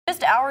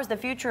hours, the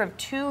future of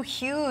two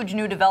huge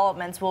new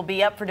developments will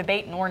be up for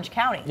debate in Orange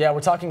County. Yeah,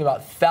 we're talking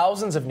about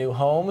thousands of new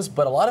homes,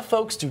 but a lot of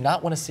folks do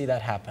not want to see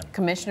that happen.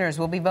 Commissioners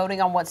will be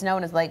voting on what's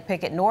known as Lake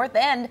Pickett North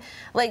and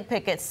Lake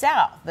Pickett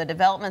South. The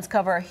developments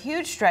cover a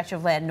huge stretch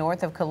of land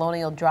north of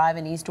Colonial Drive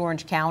in East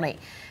Orange County.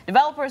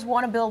 Developers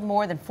want to build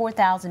more than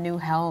 4,000 new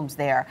homes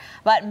there,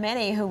 but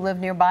many who live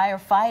nearby are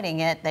fighting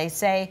it. They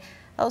say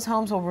those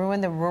homes will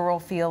ruin the rural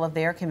feel of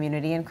their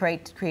community and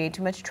create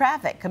too much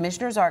traffic.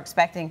 Commissioners are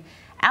expecting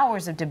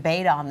hours of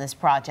debate on this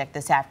project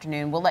this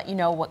afternoon. We'll let you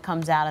know what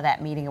comes out of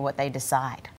that meeting and what they decide.